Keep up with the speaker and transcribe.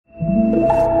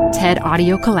TED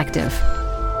Audio Collective.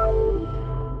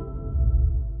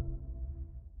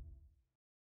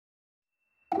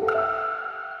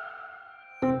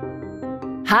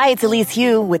 Hi, it's Elise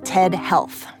Hu with TED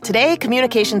Health. Today,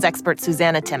 communications expert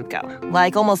Susannah Temko.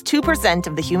 Like almost 2%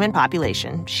 of the human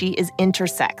population, she is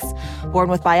intersex, born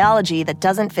with biology that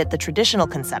doesn't fit the traditional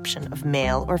conception of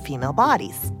male or female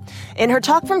bodies. In her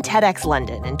talk from TEDx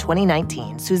London in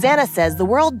 2019, Susannah says the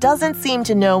world doesn't seem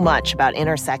to know much about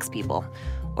intersex people,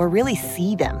 or really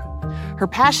see them. Her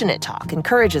passionate talk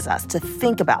encourages us to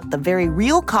think about the very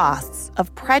real costs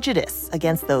of prejudice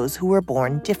against those who were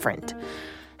born different.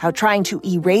 How trying to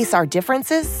erase our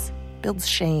differences builds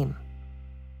shame.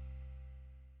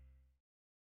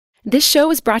 This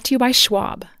show is brought to you by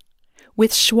Schwab.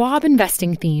 With Schwab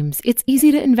investing themes, it's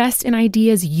easy to invest in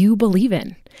ideas you believe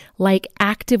in, like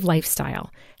active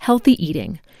lifestyle, healthy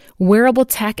eating, wearable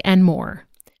tech, and more.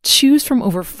 Choose from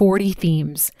over 40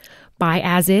 themes. Buy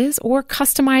as is or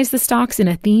customize the stocks in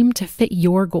a theme to fit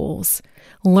your goals.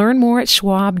 Learn more at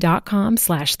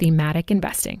schwab.com/thematic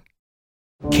investing.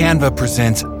 Canva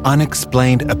presents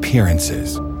Unexplained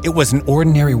Appearances. It was an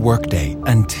ordinary workday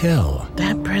until...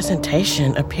 That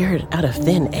presentation appeared out of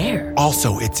thin air.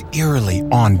 Also, it's eerily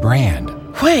on brand.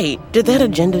 Wait, did that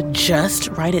agenda just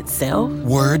write itself?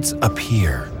 Words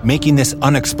appear, making this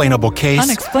unexplainable case...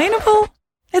 Unexplainable?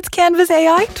 It's Canva's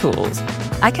AI tools.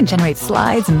 I can generate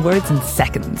slides and words in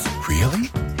seconds. Really?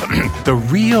 The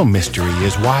real mystery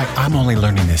is why I'm only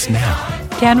learning this now.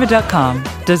 Canva.com,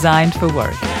 designed for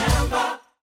work.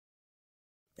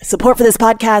 Support for this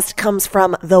podcast comes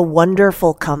from The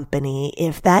Wonderful Company.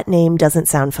 If that name doesn't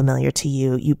sound familiar to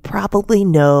you, you probably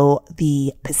know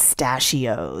the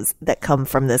pistachios that come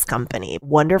from this company.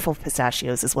 Wonderful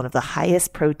Pistachios is one of the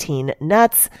highest protein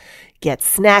nuts. Get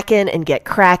snackin' and get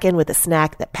crackin' with a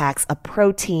snack that packs a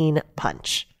protein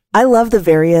punch. I love the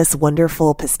various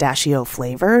wonderful pistachio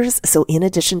flavors. So in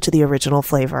addition to the original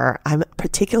flavor, I'm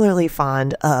particularly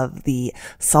fond of the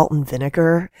salt and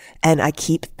vinegar, and I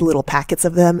keep little packets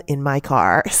of them in my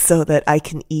car so that I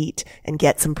can eat and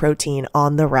get some protein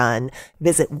on the run.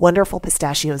 Visit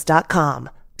wonderfulpistachios.com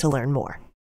to learn more.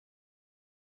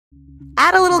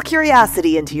 Add a little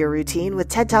curiosity into your routine with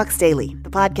TED Talks Daily, the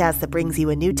podcast that brings you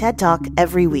a new TED Talk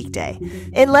every weekday.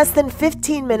 In less than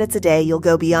 15 minutes a day, you'll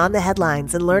go beyond the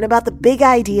headlines and learn about the big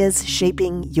ideas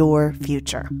shaping your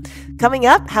future. Coming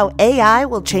up, how AI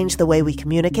will change the way we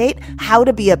communicate, how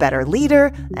to be a better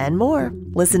leader, and more.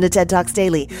 Listen to TED Talks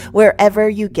Daily wherever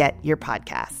you get your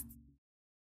podcasts.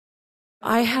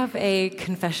 I have a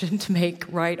confession to make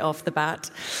right off the bat.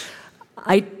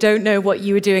 I don't know what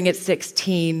you were doing at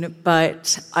 16,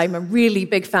 but I'm a really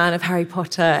big fan of Harry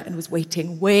Potter and was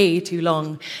waiting way too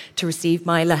long to receive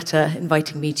my letter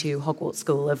inviting me to Hogwarts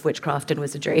School of Witchcraft and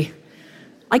Wizardry.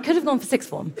 I could have gone for sixth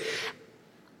form.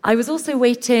 I was also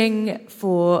waiting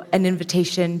for an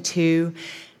invitation to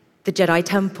the Jedi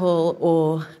Temple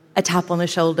or a tap on the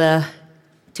shoulder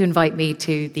to invite me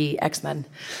to the X-Men.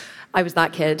 I was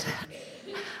that kid.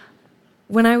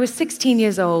 When I was 16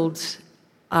 years old,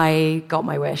 I got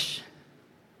my wish.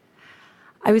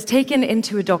 I was taken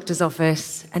into a doctor's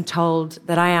office and told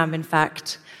that I am, in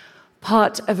fact,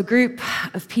 part of a group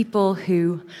of people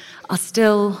who are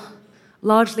still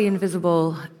largely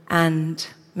invisible and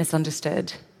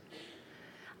misunderstood.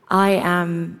 I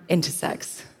am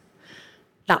intersex.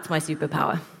 That's my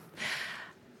superpower.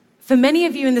 For many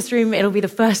of you in this room, it'll be the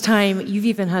first time you've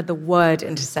even heard the word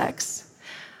intersex.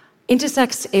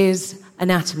 Intersex is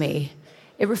anatomy.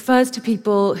 It refers to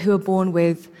people who are born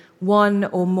with one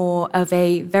or more of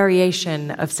a variation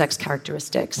of sex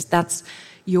characteristics. That's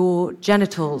your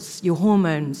genitals, your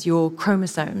hormones, your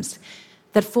chromosomes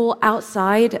that fall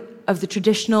outside of the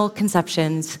traditional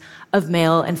conceptions of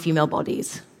male and female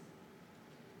bodies.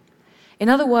 In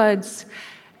other words,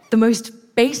 the most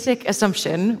basic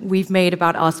assumption we've made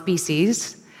about our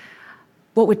species,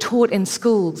 what we're taught in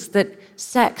schools, that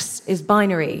sex is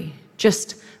binary,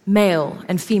 just male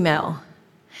and female,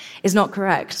 is not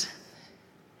correct.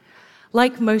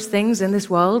 Like most things in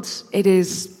this world, it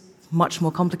is much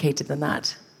more complicated than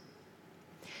that.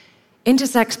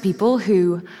 Intersex people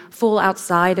who fall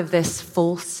outside of this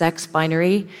false sex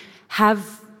binary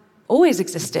have always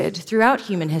existed throughout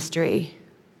human history.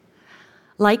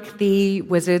 Like the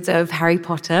wizards of Harry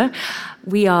Potter,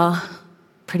 we are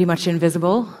pretty much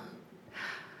invisible.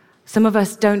 Some of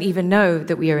us don't even know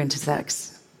that we are intersex.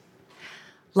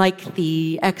 Like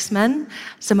the X-Men,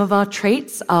 some of our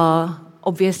traits are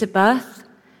obvious at birth,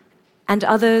 and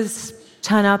others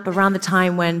turn up around the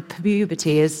time when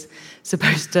puberty is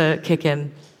supposed to kick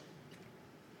in.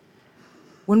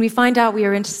 When we find out we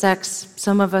are intersex,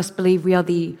 some of us believe we are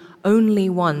the only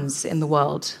ones in the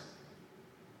world.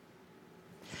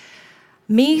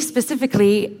 Me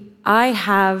specifically, I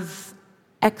have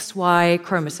XY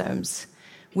chromosomes,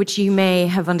 which you may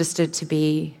have understood to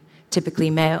be typically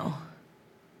male.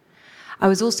 I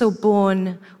was also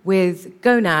born with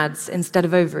gonads instead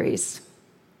of ovaries.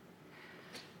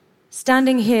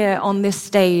 Standing here on this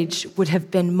stage would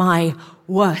have been my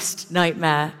worst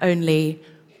nightmare only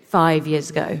 5 years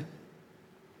ago.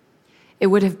 It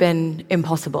would have been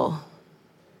impossible.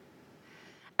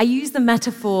 I use the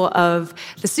metaphor of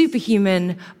the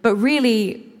superhuman, but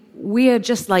really, we are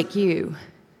just like you.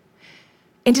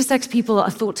 Intersex people are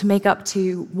thought to make up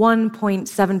to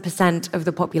 1.7% of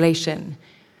the population.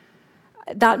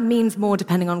 That means more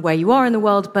depending on where you are in the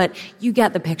world, but you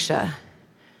get the picture.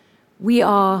 We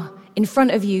are in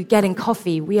front of you getting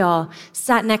coffee. We are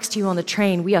sat next to you on the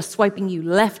train. We are swiping you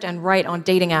left and right on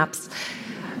dating apps.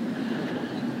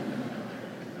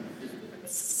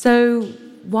 So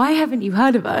why haven't you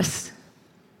heard of us?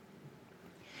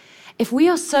 If we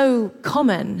are so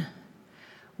common,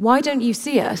 why don't you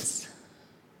see us?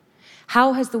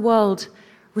 How has the world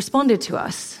responded to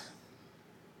us?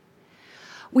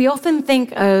 We often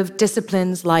think of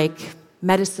disciplines like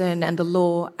medicine and the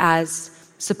law as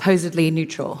supposedly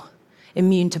neutral,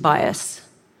 immune to bias.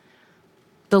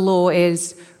 The law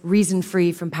is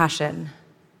reason-free from passion.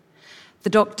 The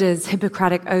doctor's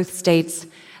Hippocratic oath states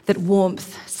that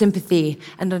warmth, sympathy,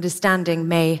 and understanding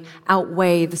may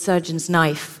outweigh the surgeon's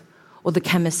knife or the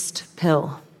chemist's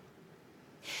pill.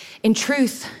 In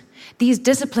truth, these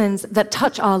disciplines that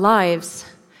touch our lives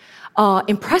are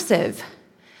impressive,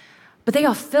 but they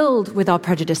are filled with our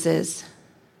prejudices.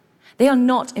 They are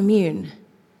not immune,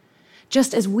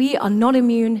 just as we are not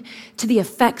immune to the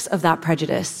effects of that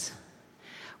prejudice,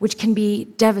 which can be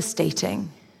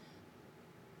devastating.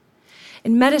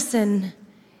 In medicine,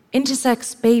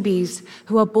 intersex babies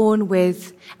who are born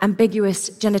with ambiguous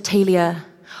genitalia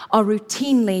are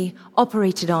routinely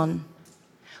operated on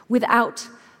without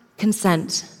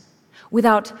consent,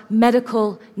 without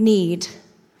medical need,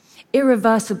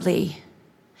 irreversibly,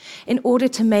 in order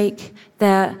to make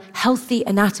their healthy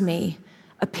anatomy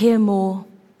appear more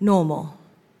normal.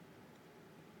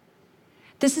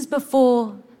 This is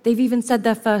before they've even said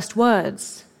their first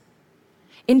words,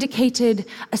 indicated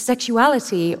a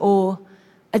sexuality or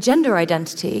a gender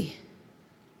identity.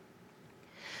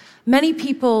 Many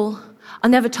people are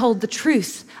never told the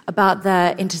truth about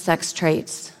their intersex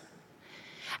traits,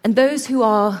 and those who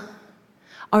are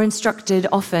instructed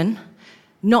often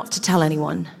not to tell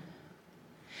anyone.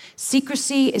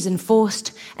 Secrecy is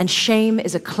enforced, and shame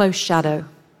is a close shadow.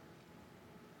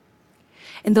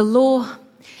 In the law,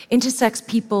 intersex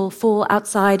people fall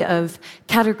outside of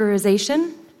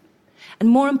categorization and,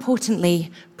 more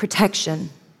importantly, protection.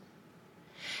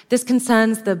 This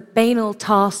concerns the banal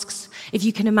tasks, if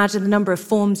you can imagine the number of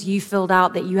forms you filled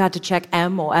out that you had to check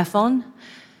M or F on,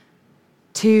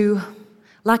 to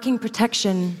lacking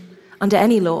protection under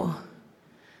any law,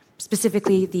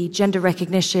 specifically the Gender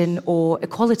Recognition or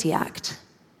Equality Act.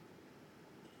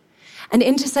 And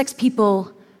intersex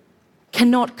people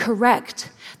cannot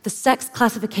correct the sex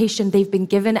classification they've been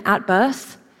given at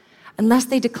birth unless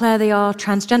they declare they are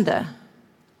transgender.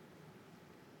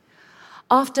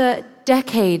 After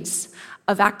decades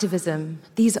of activism,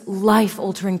 these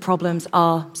life-altering problems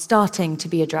are starting to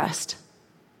be addressed.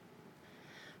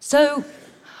 So,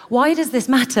 why does this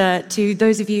matter to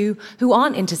those of you who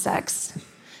aren't intersex,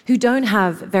 who don't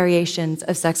have variations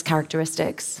of sex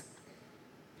characteristics?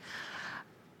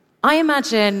 I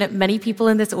imagine many people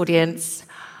in this audience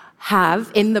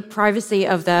have, in the privacy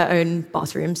of their own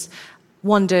bathrooms,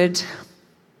 wondered,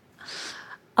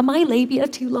 are my labia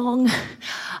too long?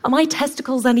 Are my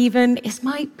testicles uneven? Is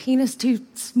my penis too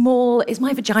small? Is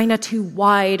my vagina too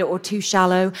wide or too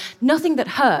shallow? Nothing that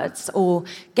hurts or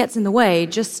gets in the way,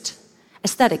 just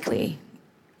aesthetically.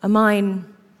 Are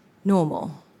mine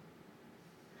normal?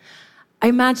 I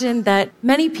imagine that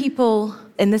many people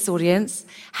in this audience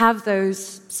have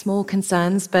those small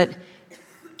concerns, but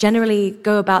generally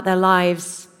go about their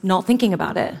lives not thinking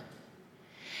about it.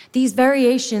 These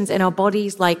variations in our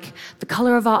bodies, like the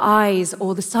color of our eyes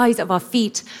or the size of our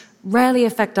feet, rarely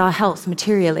affect our health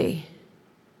materially.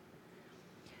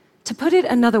 To put it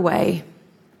another way,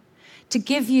 to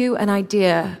give you an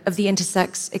idea of the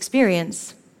intersex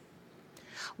experience,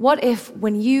 what if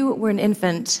when you were an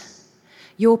infant,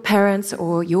 your parents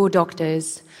or your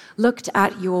doctors looked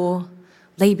at your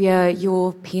labia,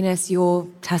 your penis, your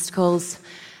testicles,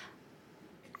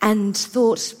 and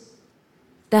thought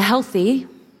they're healthy,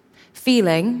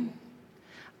 feeling,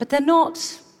 but they're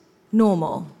not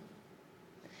normal.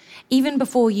 even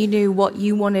before you knew what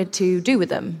you wanted to do with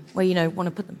them, where you want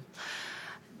to put them.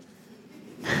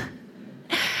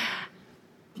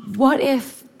 What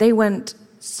if they went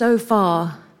so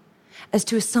far as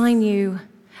to assign you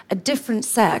a different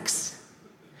sex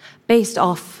based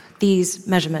off these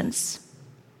measurements?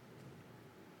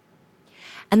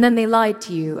 And then they lied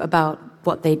to you about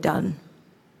what they'd done.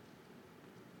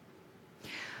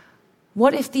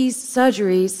 What if these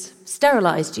surgeries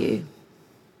sterilized you?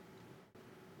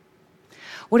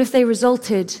 What if they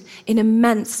resulted in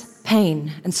immense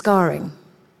pain and scarring?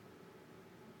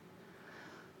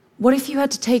 What if you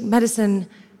had to take medicine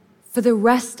for the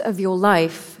rest of your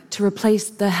life to replace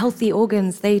the healthy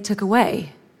organs they took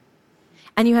away?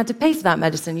 And you had to pay for that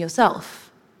medicine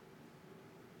yourself.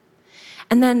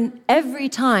 And then every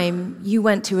time you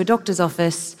went to a doctor's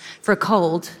office for a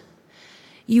cold,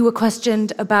 you were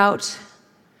questioned about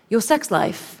your sex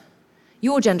life,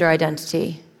 your gender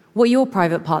identity, what your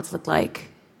private parts look like.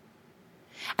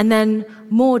 And then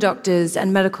more doctors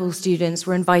and medical students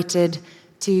were invited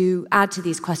to add to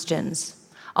these questions,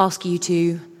 ask you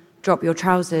to drop your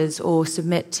trousers or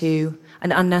submit to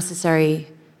an unnecessary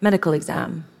medical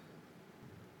exam.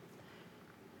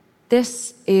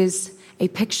 This is a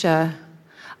picture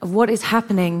of what is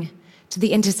happening to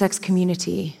the intersex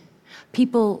community,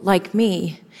 people like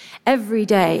me, every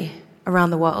day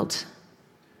around the world.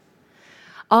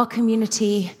 Our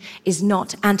community is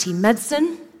not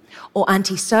anti-medicine or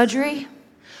anti-surgery.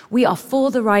 We are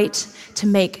for the right to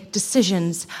make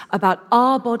decisions about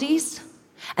our bodies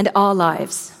and our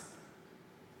lives.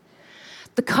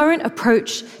 The current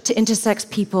approach to intersex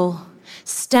people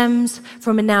stems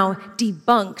from a now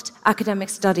debunked academic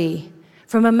study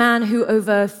from a man who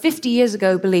over 50 years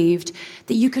ago believed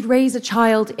that you could raise a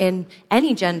child in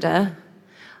any gender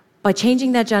by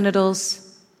changing their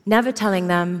genitals, never telling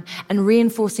them, and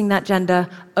reinforcing that gender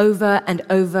over and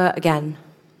over again.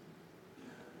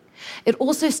 It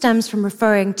also stems from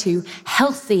referring to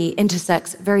healthy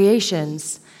intersex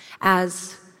variations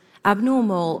as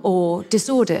abnormal or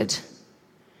disordered.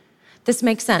 This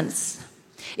makes sense.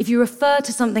 If you refer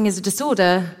to something as a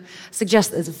disorder, it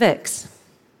suggests there's a fix.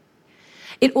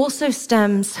 It also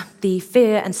stems the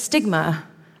fear and stigma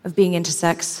of being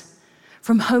intersex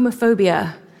from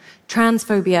homophobia,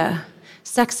 transphobia,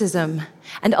 sexism,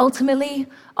 and ultimately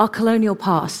our colonial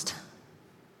past.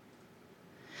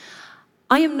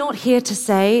 I am not here to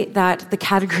say that the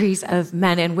categories of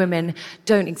men and women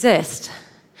don't exist.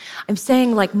 I'm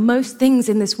saying, like most things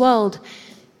in this world,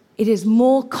 it is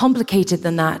more complicated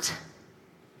than that.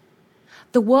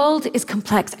 The world is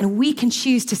complex, and we can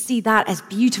choose to see that as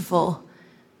beautiful,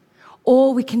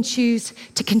 or we can choose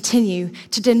to continue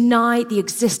to deny the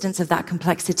existence of that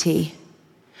complexity,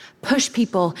 push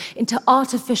people into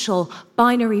artificial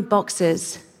binary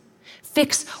boxes,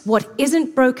 fix what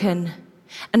isn't broken,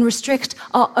 and restrict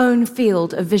our own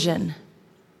field of vision.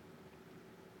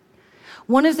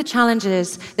 One of the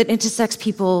challenges that intersex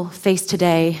people face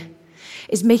today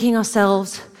is making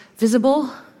ourselves visible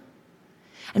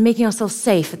and making ourselves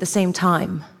safe at the same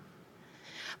time.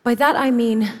 By that I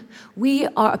mean we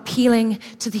are appealing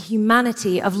to the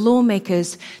humanity of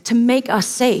lawmakers to make us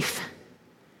safe,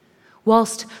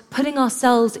 whilst putting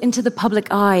ourselves into the public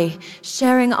eye,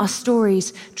 sharing our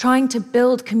stories, trying to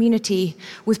build community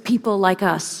with people like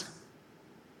us,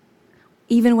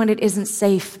 even when it isn't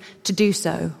safe to do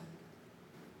so.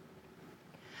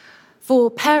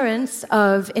 For parents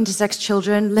of intersex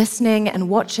children listening and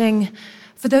watching,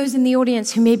 for those in the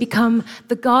audience who may become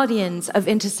the guardians of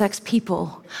intersex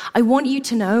people, I want you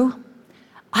to know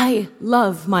I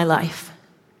love my life.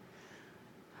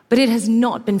 But it has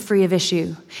not been free of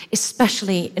issue,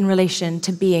 especially in relation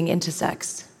to being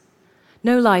intersex.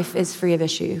 No life is free of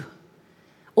issue.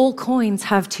 All coins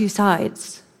have two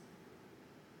sides.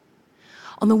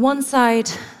 On the one side,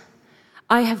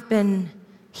 I have been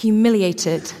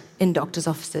humiliated in doctors'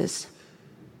 offices.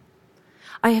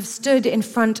 I have stood in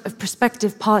front of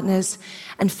prospective partners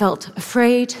and felt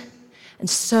afraid and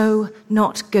so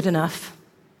not good enough.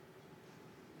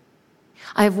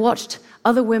 I have watched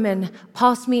other women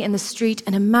pass me in the street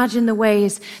and imagine the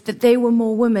ways that they were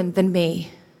more women than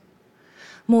me,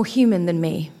 more human than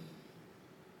me.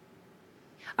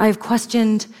 I have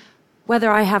questioned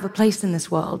whether I have a place in this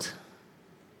world.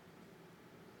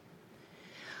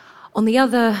 On the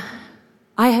other,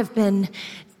 I have been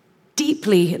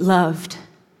deeply loved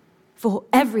for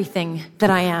everything that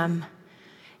I am,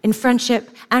 in friendship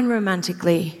and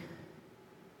romantically.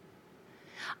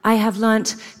 I have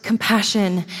learnt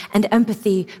compassion and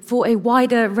empathy for a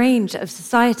wider range of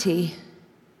society.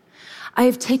 I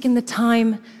have taken the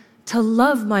time to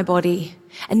love my body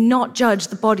and not judge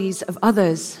the bodies of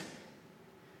others.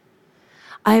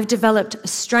 I have developed a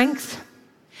strength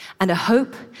and a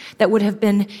hope that would have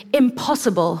been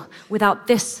impossible without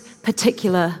this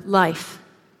particular life.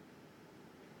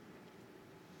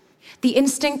 The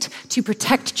instinct to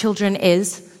protect children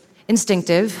is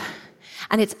instinctive,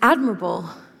 and it's admirable.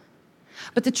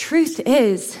 But the truth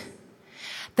is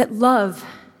that love,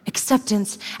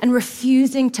 acceptance, and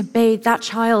refusing to bathe that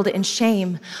child in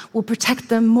shame will protect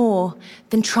them more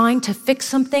than trying to fix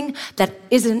something that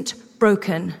isn't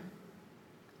broken.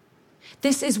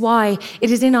 This is why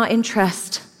it is in our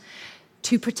interest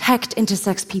to protect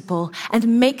intersex people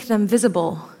and make them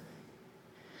visible.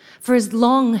 For as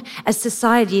long as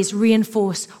societies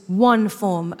reinforce one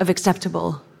form of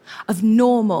acceptable, of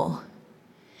normal,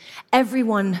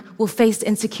 everyone will face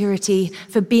insecurity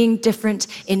for being different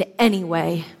in any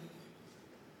way.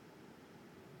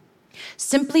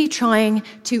 Simply trying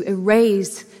to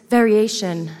erase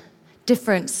variation,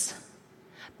 difference,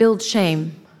 build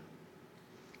shame.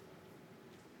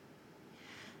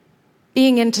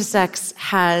 Being intersex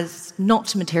has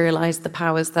not materialized the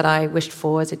powers that I wished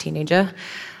for as a teenager,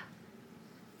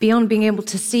 beyond being able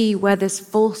to see where this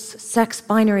false sex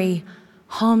binary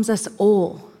harms us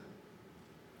all.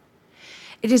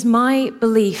 It is my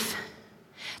belief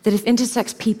that if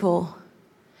intersex people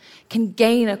can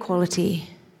gain equality,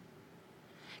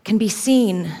 can be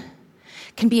seen,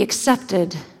 can be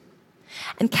accepted,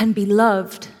 and can be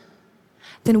loved,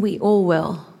 then we all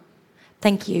will.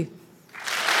 Thank you.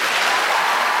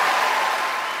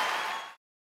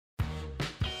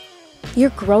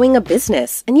 You're growing a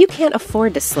business, and you can't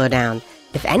afford to slow down.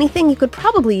 If anything, you could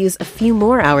probably use a few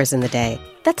more hours in the day.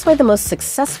 That's why the most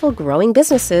successful growing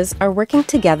businesses are working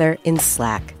together in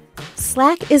Slack.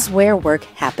 Slack is where work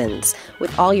happens,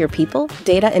 with all your people,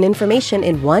 data, and information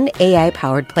in one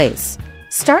AI-powered place.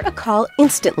 Start a call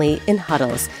instantly in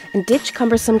huddles and ditch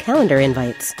cumbersome calendar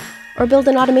invites. Or build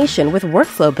an automation with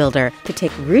Workflow Builder to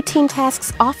take routine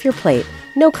tasks off your plate,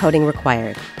 no coding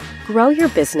required. Grow your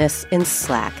business in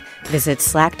Slack. Visit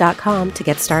slack.com to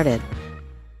get started.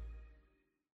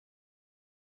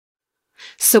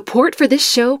 Support for this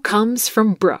show comes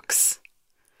from Brooks.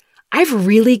 I've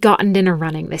really gotten into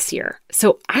running this year,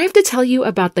 so I have to tell you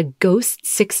about the Ghost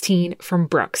 16 from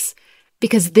Brooks,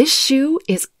 because this shoe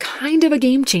is kind of a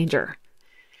game changer.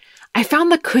 I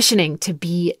found the cushioning to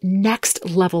be next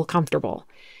level comfortable.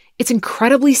 It's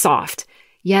incredibly soft,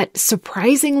 yet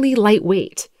surprisingly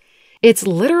lightweight. It's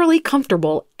literally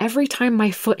comfortable every time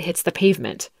my foot hits the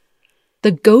pavement.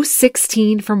 The Ghost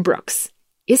 16 from Brooks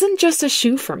isn't just a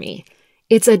shoe for me.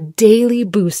 It's a daily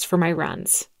boost for my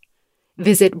runs.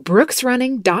 Visit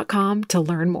brooksrunning.com to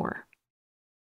learn more.